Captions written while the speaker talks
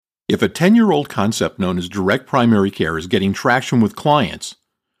If a 10-year-old concept known as direct primary care is getting traction with clients,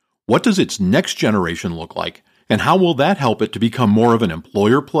 what does its next generation look like, and how will that help it to become more of an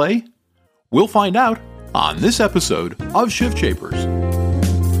employer play? We'll find out on this episode of Shift Shapers.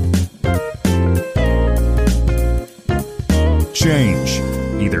 Change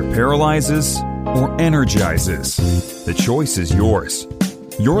either paralyzes or energizes. The choice is yours.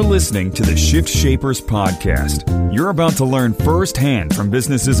 You're listening to the Shift Shapers podcast. You're about to learn firsthand from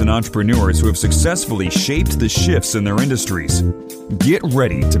businesses and entrepreneurs who have successfully shaped the shifts in their industries. Get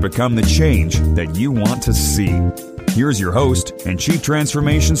ready to become the change that you want to see. Here's your host and Chief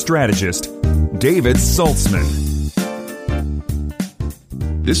Transformation Strategist, David Saltzman.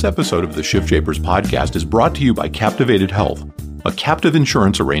 This episode of the Shift Shapers podcast is brought to you by Captivated Health, a captive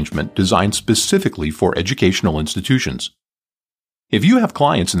insurance arrangement designed specifically for educational institutions. If you have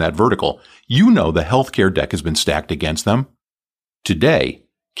clients in that vertical, you know the healthcare deck has been stacked against them. Today,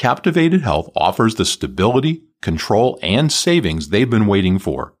 Captivated Health offers the stability, control, and savings they've been waiting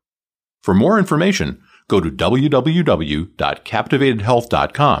for. For more information, go to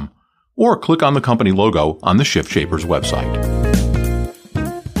www.captivatedhealth.com or click on the company logo on the Shift Shapers website.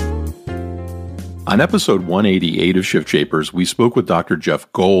 On episode 188 of Shift Shapers, we spoke with Dr.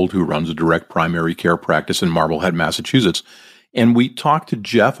 Jeff Gold, who runs a direct primary care practice in Marblehead, Massachusetts. And we talked to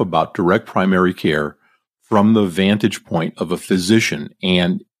Jeff about direct primary care from the vantage point of a physician.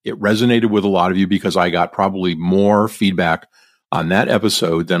 And it resonated with a lot of you because I got probably more feedback on that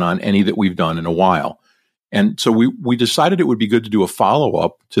episode than on any that we've done in a while. And so we decided it would be good to do a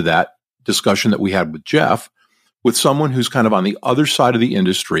follow-up to that discussion that we had with Jeff with someone who's kind of on the other side of the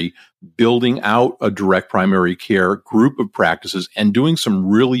industry, building out a direct primary care group of practices and doing some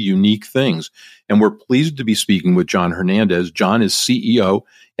really unique things. And we're pleased to be speaking with Jon Hernandez. Jon is CEO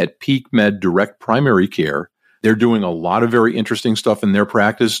at PeakMed Direct Primary Care. They're doing a lot of very interesting stuff in their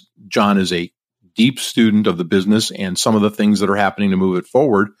practice. Jon is a deep student of the business and some of the things that are happening to move it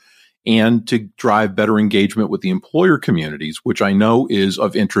forward and to drive better engagement with the employer communities, which I know is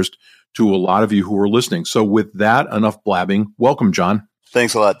of interest to a lot of you who are listening. So with that, enough blabbing. Welcome, Jon.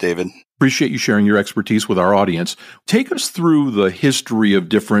 Thanks a lot, David. Appreciate you sharing your expertise with our audience. Take us through the history of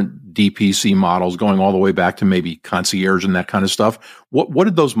different DPC models, going all the way back to maybe concierge and that kind of stuff. What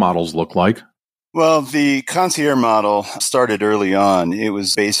did those models look like? Well, the concierge model started early on. It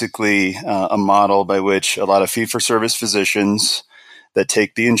was basically a model by which a lot of fee-for-service physicians that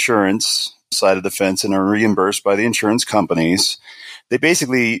take the insurance side of the fence and are reimbursed by the insurance companies, they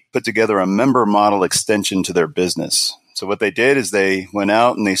basically put together a member model extension to their business. So what they did is they went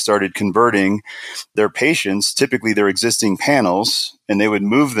out and they started converting their patients, typically their existing panels, and they would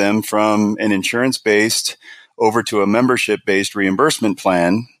move them from an insurance-based over to a membership-based reimbursement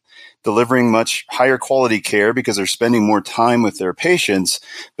plan, delivering much higher quality care because they're spending more time with their patients,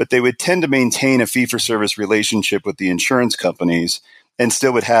 but they would tend to maintain a fee-for-service relationship with the insurance companies and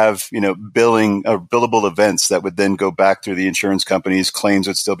still would have, billing or billable events that would then go back through the insurance companies. Claims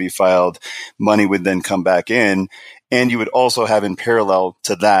would still be filed. Money would then come back in. And you would also have in parallel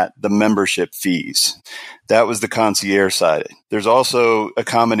to that, the membership fees. That was the concierge side. There's also a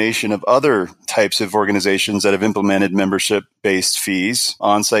combination of other types of organizations that have implemented membership-based fees.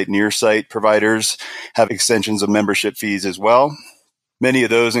 On-site, near-site providers have extensions of membership fees as well. Many of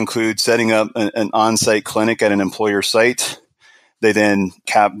those include setting up an on-site clinic at an employer site. They then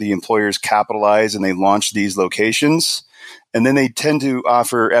the employers capitalize and they launch these locations. And then they tend to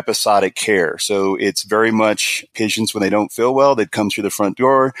offer episodic care. So it's very much patients when they don't feel well, they'd come through the front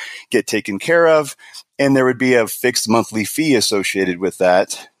door, get taken care of, and there would be a fixed monthly fee associated with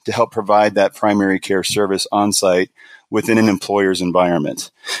that to help provide that primary care service on site within an employer's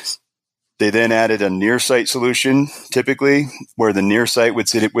environment. They then added a near-site solution, typically, where the near-site would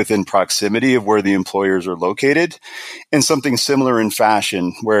sit within proximity of where the employers are located, and something similar in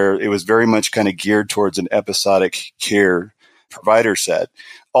fashion, where it was very much kind of geared towards an episodic care provider set,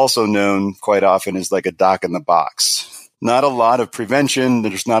 also known quite often as like a doc in the box. Not a lot of prevention.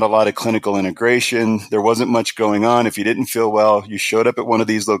 There's not a lot of clinical integration. There wasn't much going on. If you didn't feel well, you showed up at one of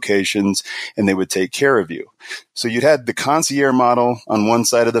these locations and they would take care of you. So you had the concierge model on one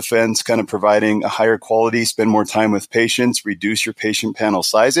side of the fence, kind of providing a higher quality, spend more time with patients, reduce your patient panel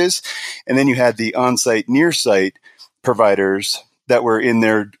sizes. And then you had the on-site, near-site providers that were in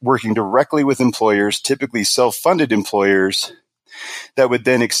there working directly with employers, typically self-funded employers, that would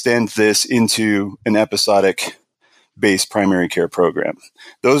then extend this into an episodic based primary care program.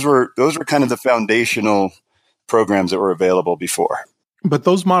 Those were kind of the foundational programs that were available before. But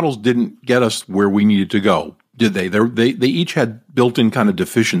those models didn't get us where we needed to go, did they? They each had built-in kind of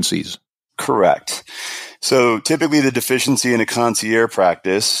deficiencies. Correct. So typically the deficiency in a concierge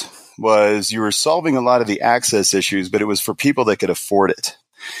practice was you were solving a lot of the access issues, but it was for people that could afford it.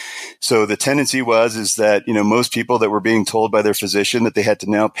 So the tendency is that, most people that were being told by their physician that they had to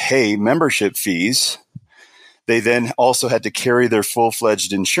now pay membership fees. They then also had to carry their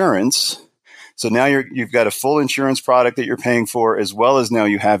full-fledged insurance. So now you've got a full insurance product that you're paying for, as well as now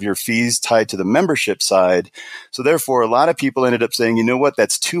you have your fees tied to the membership side. So therefore, a lot of people ended up saying, you know what,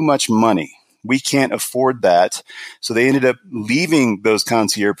 that's too much money. We can't afford that. So they ended up leaving those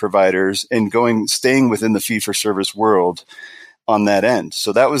concierge providers and staying within the fee-for-service world on that end.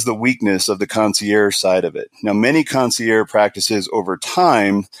 So that was the weakness of the concierge side of it. Now, many concierge practices over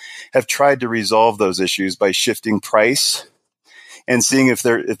time have tried to resolve those issues by shifting price and seeing if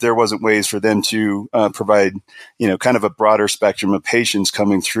there wasn't ways for them to provide, kind of a broader spectrum of patients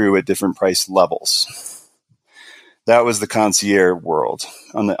coming through at different price levels. That was the concierge world.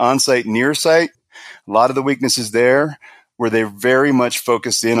 On the on-site, near-site, a lot of the weaknesses there were they very much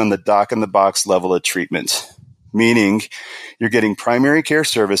focused in on the doc-in-the-box level of treatment. Meaning you're getting primary care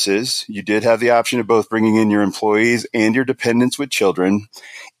services. You did have the option of both bringing in your employees and your dependents with children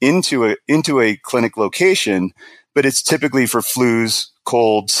into a clinic location, but it's typically for flus,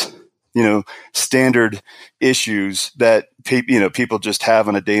 colds, standard issues that people just have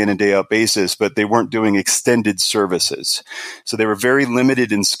on a day in and day out basis, but they weren't doing extended services. So they were very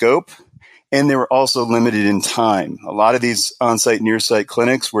limited in scope. And they were also limited in time. A lot of these on-site, near-site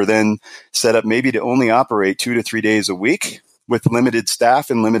clinics were then set up maybe to only operate 2 to 3 days a week with limited staff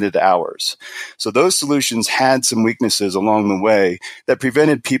and limited hours. So those solutions had some weaknesses along the way that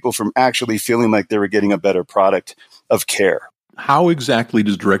prevented people from actually feeling like they were getting a better product of care. How exactly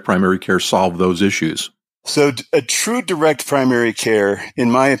does direct primary care solve those issues? So a true direct primary care, in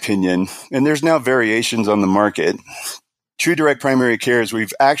my opinion, and there's now variations on the market, true direct primary care is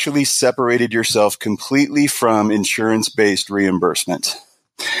we've actually separated yourself completely from insurance-based reimbursement.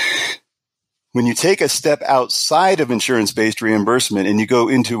 When you take a step outside of insurance-based reimbursement and you go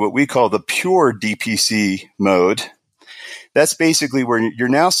into what we call the pure DPC mode, that's basically where you're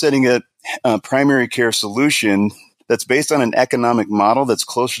now setting a primary care solution that's based on an economic model that's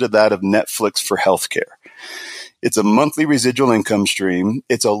closer to that of Netflix for healthcare. It's a monthly residual income stream.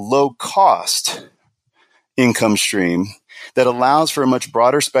 It's a low-cost income stream that allows for a much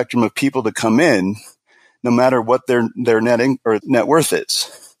broader spectrum of people to come in, no matter what their net worth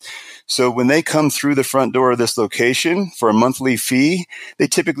is. So when they come through the front door of this location for a monthly fee, they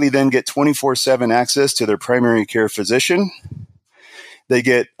typically then get 24/7 access to their primary care physician. They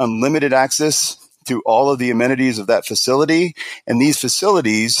get unlimited access to all of the amenities of that facility, and these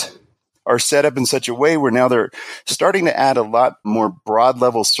facilities are set up in such a way where now they're starting to add a lot more broad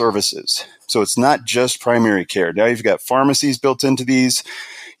level services. So it's not just primary care. Now you've got pharmacies built into these.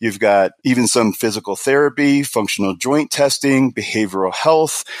 You've got even some physical therapy, functional joint testing, behavioral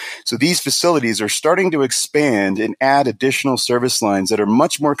health. So these facilities are starting to expand and add additional service lines that are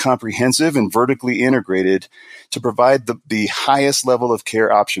much more comprehensive and vertically integrated to provide the highest level of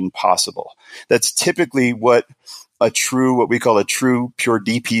care option possible. That's typically what we call a true pure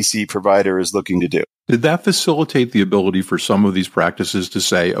DPC provider is looking to do. Did that facilitate the ability for some of these practices to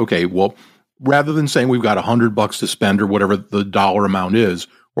say, okay, well, rather than saying we've got $100 to spend or whatever the dollar amount is,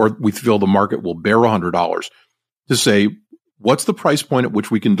 or we feel the market will bear $100, to say, what's the price point at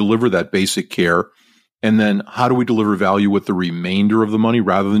which we can deliver that basic care? And then how do we deliver value with the remainder of the money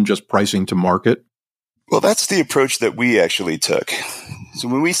rather than just pricing to market? Well, that's the approach that we actually took. So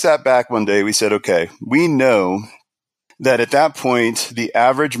when we sat back one day, we said, okay, we know that at that point, the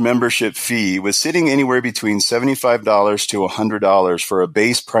average membership fee was sitting anywhere between $75 to $100 for a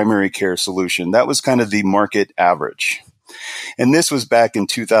base primary care solution. That was kind of the market average. And this was back in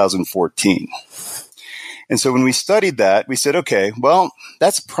 2014. And so when we studied that, we said, okay, well,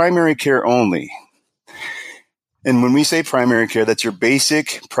 that's primary care only. And when we say primary care, that's your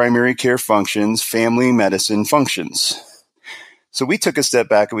basic primary care functions, family medicine functions. So we took a step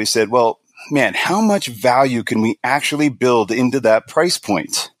back and we said, well, man, how much value can we actually build into that price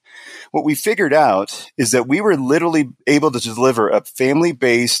point? What we figured out is that we were literally able to deliver a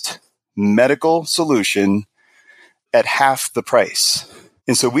family-based medical solution at half the price.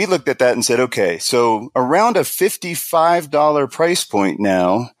 And so we looked at that and said, okay, so around a $55 price point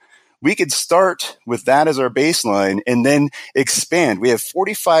now, we could start with that as our baseline and then expand. We have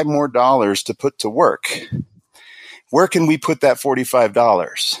 $45 more to put to work. Where can we put that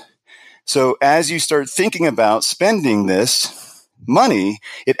 $45? So as you start thinking about spending this money,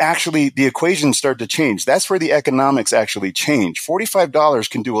 the equations start to change. That's where the economics actually change. $45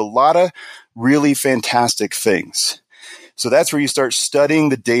 can do a lot of really fantastic things. So that's where you start studying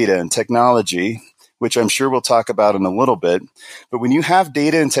the data and technology. which I'm sure we'll talk about in a little bit. But when you have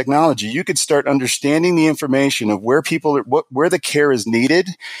data and technology, you could start understanding the information of where people are, where the care is needed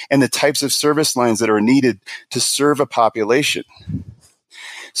and the types of service lines that are needed to serve a population.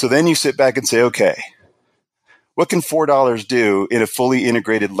 So then you sit back and say, okay, what can $4 do in a fully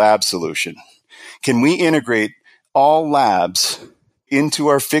integrated lab solution? Can we integrate all labs into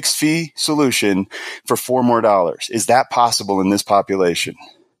our fixed fee solution for $4 more? Is that possible in this population?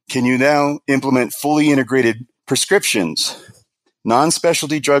 Can you now implement fully integrated prescriptions,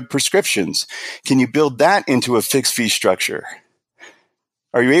 non-specialty drug prescriptions? Can you build that into a fixed fee structure?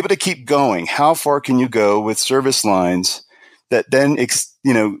 Are you able to keep going? How far can you go with service lines that then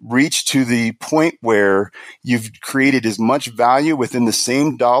reach to the point where you've created as much value within the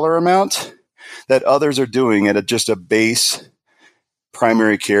same dollar amount that others are doing at just a base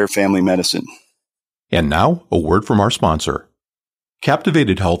primary care family medicine? And now, a word from our sponsor.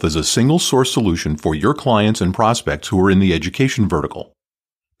 Captivated Health is a single-source solution for your clients and prospects who are in the education vertical.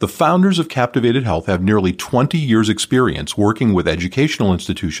 The founders of Captivated Health have nearly 20 years' experience working with educational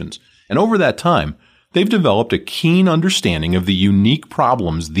institutions, and over that time, they've developed a keen understanding of the unique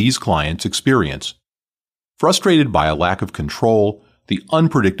problems these clients experience. Frustrated by a lack of control, the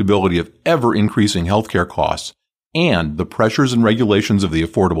unpredictability of ever-increasing healthcare costs, and the pressures and regulations of the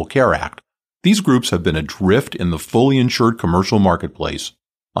Affordable Care Act, these groups have been adrift in the fully insured commercial marketplace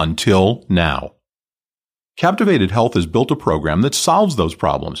until now. Captivated Health has built a program that solves those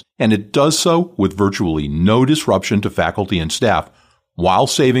problems, and it does so with virtually no disruption to faculty and staff while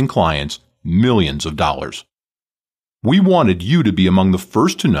saving clients millions of dollars. We wanted you to be among the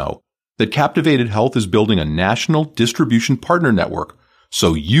first to know that Captivated Health is building a national distribution partner network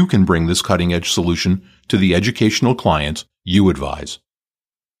so you can bring this cutting-edge solution to the educational clients you advise.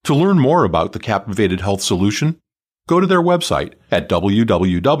 To learn more about the Captivated Health solution, go to their website at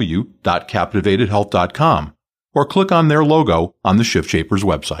www.captivatedhealth.com or click on their logo on the Shift Shapers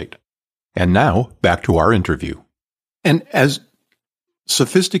website. And now, back to our interview. And as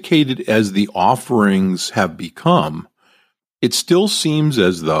sophisticated as the offerings have become, it still seems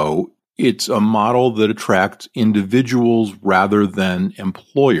as though it's a model that attracts individuals rather than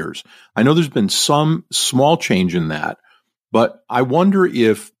employers. I know there's been some small change in that, but I wonder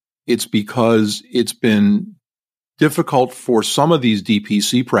if it's because it's been difficult for some of these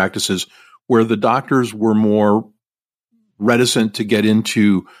DPC practices where the doctors were more reticent to get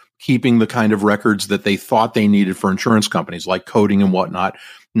into keeping the kind of records that they thought they needed for insurance companies, like coding and whatnot,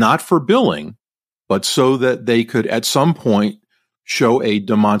 not for billing, but so that they could at some point show a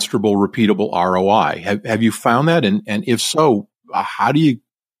demonstrable, repeatable ROI. Have you found that? And if so, how do you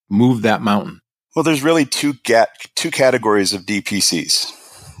move that mountain? Well, there's really two categories of DPCs.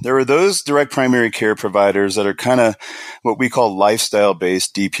 There are those direct primary care providers that are kind of what we call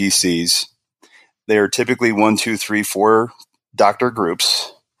lifestyle-based DPCs. They are typically 1, 2, 3, 4 doctor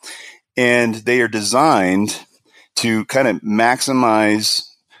groups, and they are designed to kind of maximize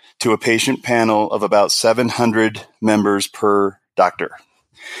to a patient panel of about 700 members per doctor.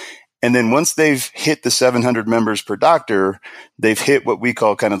 And then once they've hit the 700 members per doctor, they've hit what we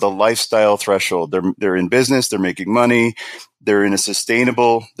call kind of the lifestyle threshold. They're in business, they're making money, they're in a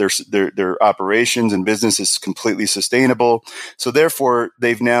sustainable, their operations and business is completely sustainable. So therefore,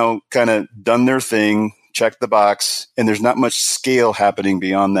 they've now kind of done their thing, checked the box, and there's not much scale happening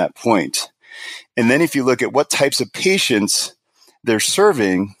beyond that point. And then if you look at what types of patients they're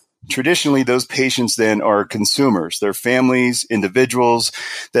serving, traditionally, those patients then are consumers. They're families, individuals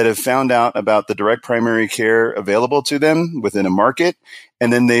that have found out about the direct primary care available to them within a market,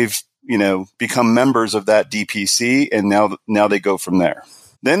 and then they've, become members of that DPC, and now they go from there.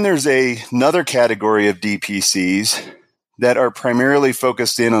 Then there's another category of DPCs that are primarily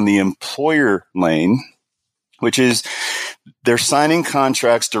focused in on the employer lane, which is they're signing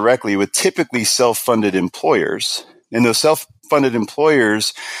contracts directly with typically self-funded employers, and those self-funded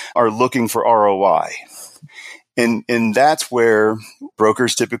employers are looking for ROI. And that's where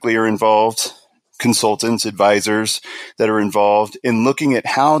brokers typically are involved, consultants, advisors that are involved in looking at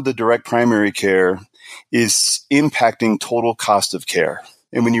how the direct primary care is impacting total cost of care.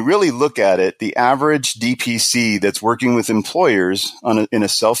 And when you really look at it, the average DPC that's working with employers in a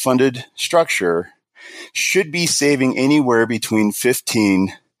self-funded structure should be saving anywhere between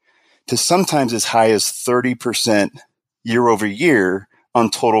 15 to sometimes as high as 30% year over year on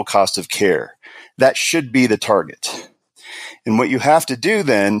total cost of care. That should be the target. And what you have to do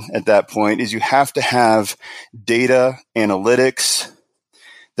then at that point is you have to have data analytics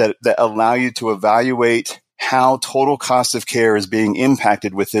that allow you to evaluate how total cost of care is being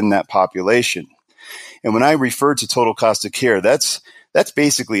impacted within that population. And when I refer to total cost of care, that's that's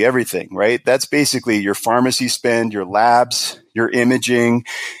basically everything, right? That's basically your pharmacy spend, your labs, your imaging,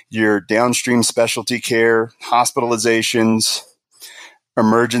 your downstream specialty care, hospitalizations,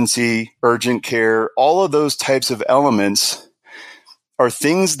 emergency, urgent care. All of those types of elements are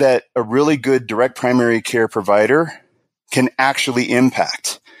things that a really good direct primary care provider can actually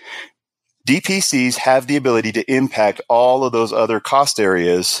impact. DPCs have the ability to impact all of those other cost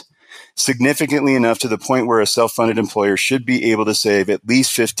areas significantly enough to the point where a self-funded employer should be able to save at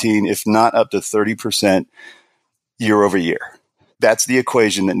least 15, if not up to 30% year over year. That's the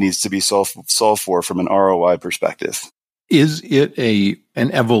equation that needs to be solved for from an ROI perspective. Is it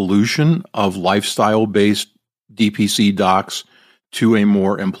an evolution of lifestyle-based DPC docs to a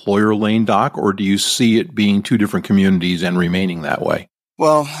more employer-lane doc, or do you see it being two different communities and remaining that way?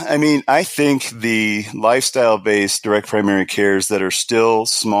 Well, I mean, I think the lifestyle-based direct primary cares that are still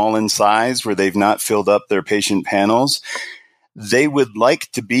small in size, where they've not filled up their patient panels, they would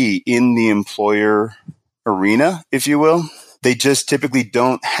like to be in the employer arena, if you will. They just typically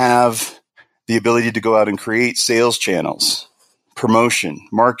don't have the ability to go out and create sales channels, promotion,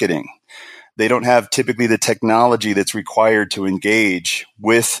 marketing. They don't have typically the technology that's required to engage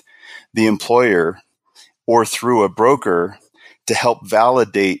with the employer or through a broker to help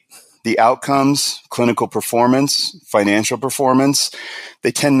validate the outcomes, clinical performance, financial performance.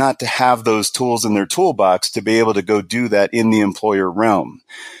 They tend not to have those tools in their toolbox to be able to go do that in the employer realm.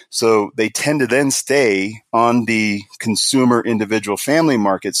 So they tend to then stay on the consumer individual family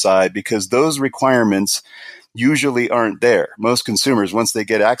market side because those requirements usually aren't there. Most consumers, once they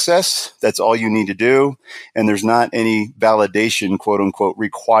get access, that's all you need to do. And there's not any validation, quote unquote,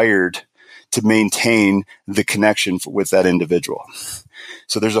 required to maintain the connection with that individual.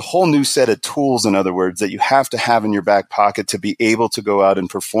 So there's a whole new set of tools, in other words, that you have to have in your back pocket to be able to go out and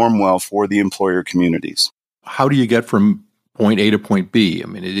perform well for the employer communities. How do you get from point A to point B? I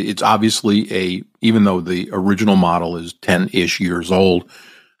mean, it's obviously even though the original model is 10-ish years old,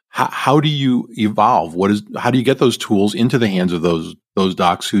 how do you evolve? How do you get those tools into the hands of those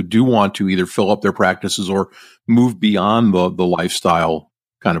docs who do want to either fill up their practices or move beyond the lifestyle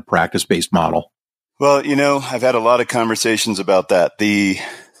kind of practice-based model? Well, I've had a lot of conversations about that. The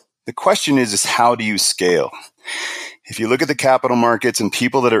question is how do you scale? If you look at the capital markets and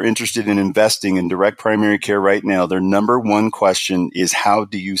people that are interested in investing in direct primary care right now, their number one question is how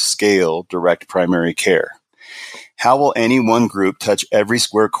do you scale direct primary care? How will any one group touch every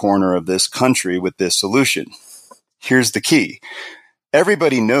square corner of this country with this solution? Here's the key.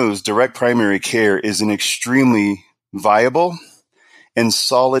 Everybody knows direct primary care is an extremely viable and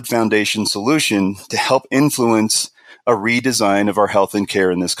solid foundation solution to help influence a redesign of our health and care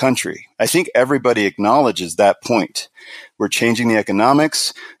in this country. I think everybody acknowledges that point. We're changing the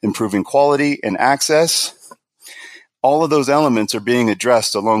economics, improving quality and access. All of those elements are being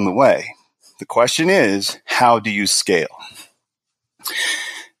addressed along the way. The question is, how do you scale?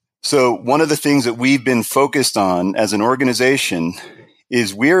 So one of the things that we've been focused on as an organization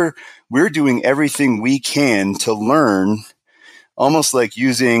is we're doing everything we can to learn, almost like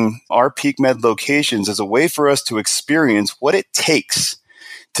using our PeakMed locations as a way for us to experience what it takes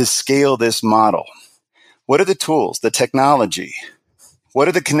to scale this model. What are the tools, the technology? What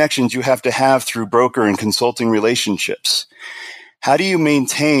are the connections you have to have through broker and consulting relationships? How do you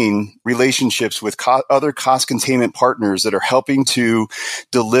maintain relationships with other cost containment partners that are helping to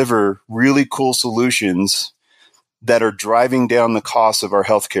deliver really cool solutions that are driving down the cost of our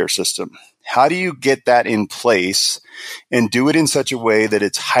healthcare system? How do you get that in place and do it in such a way that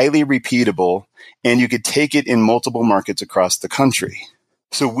it's highly repeatable and you could take it in multiple markets across the country?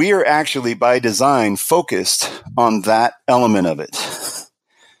 So we are actually by design focused on that element of it.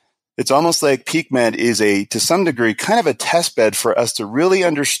 It's almost like PeakMed is to some degree, kind of a test bed for us to really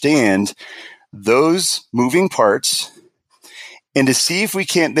understand those moving parts and to see if we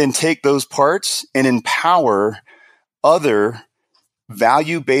can't then take those parts and empower other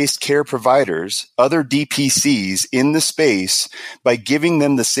value-based care providers, other DPCs in the space by giving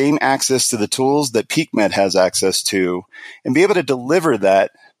them the same access to the tools that PeakMed has access to and be able to deliver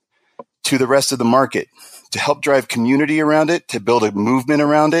that to the rest of the market, to help drive community around it, to build a movement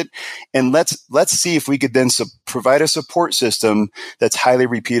around it. And let's see if we could then provide a support system that's highly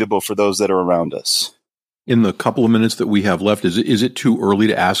repeatable for those that are around us. In the couple of minutes that we have left, is it too early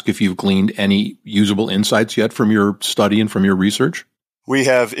to ask if you've gleaned any usable insights yet from your study and from your research? We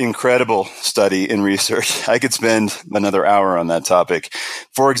have incredible study and research. I could spend another hour on that topic.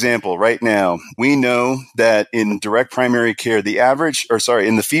 For example, right now, we know that in direct primary care, in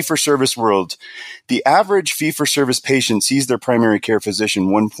the fee-for-service world, the average fee-for-service patient sees their primary care physician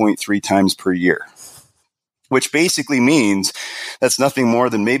 1.3 times per year. which basically means that's nothing more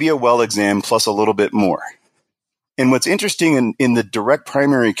than maybe a well exam plus a little bit more. And what's interesting in the direct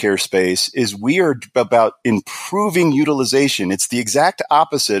primary care space is we are about improving utilization. It's the exact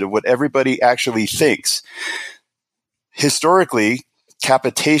opposite of what everybody actually thinks. Historically,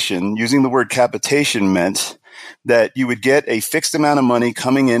 capitation, using the word capitation, meant that you would get a fixed amount of money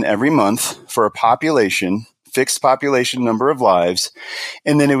coming in every month for a population, fixed population number of lives.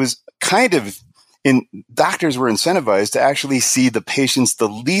 And then it was doctors were incentivized to actually see the patients the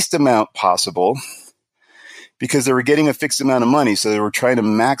least amount possible because they were getting a fixed amount of money. So they were trying to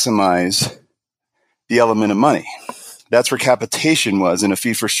maximize the element of money. That's where capitation was in a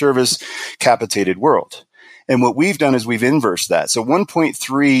fee-for-service capitated world. And what we've done is we've inversed that. So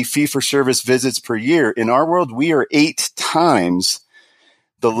 1.3 fee-for-service visits per year. In our world, we are 8 times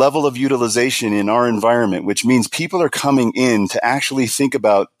the level of utilization in our environment, which means people are coming in to actually think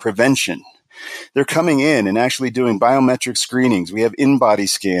about prevention. They're coming in and actually doing biometric screenings. We have in-body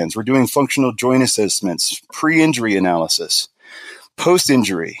scans. We're doing functional joint assessments, pre-injury analysis,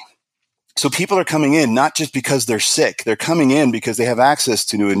 post-injury. So people are coming in not just because they're sick. They're coming in because they have access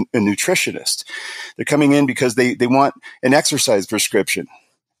to a nutritionist. They're coming in because they want an exercise prescription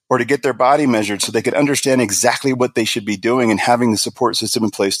or to get their body measured so they could understand exactly what they should be doing and having the support system in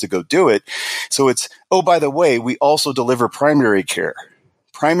place to go do it. So it's, oh, by the way, we also deliver primary care.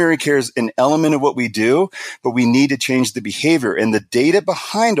 Primary care is an element of what we do, but we need to change the behavior. And the data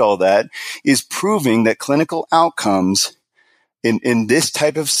behind all that is proving that clinical outcomes in this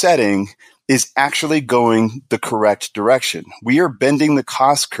type of setting is actually going the correct direction. We are bending the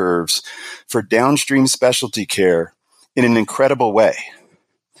cost curves for downstream specialty care in an incredible way.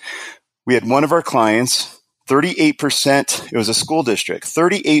 We had one of our clients, 38%, it was a school district,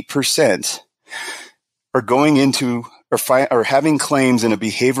 38% are going into or having claims in a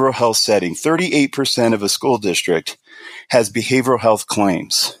behavioral health setting. 38% of a school district has behavioral health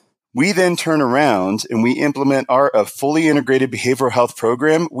claims. We then turn around and we implement a fully integrated behavioral health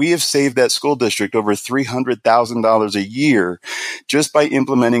program. We have saved that school district over $300,000 a year just by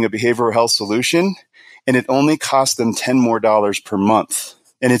implementing a behavioral health solution, and it only cost them $10 more per month.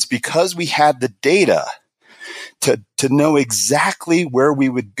 And it's because we had the data to know exactly where we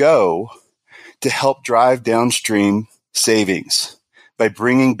would go to help drive downstream savings by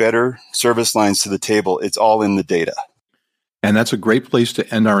bringing better service lines to the table. It's all in the data. And that's a great place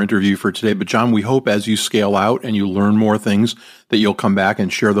to end our interview for today. But Jon, we hope as you scale out and you learn more things that you'll come back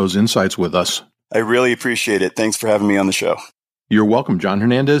and share those insights with us. I really appreciate it. Thanks for having me on the show. You're welcome. Jon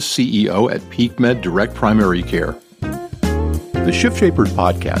Hernandez, CEO at PeakMed Direct Primary Care. The Shift Shapers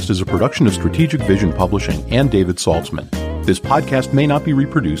podcast is a production of Strategic Vision Publishing and David Saltzman. This podcast may not be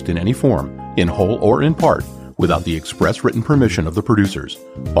reproduced in any form, in whole or in part, without the express written permission of the producers.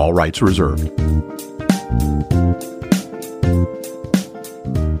 All rights reserved.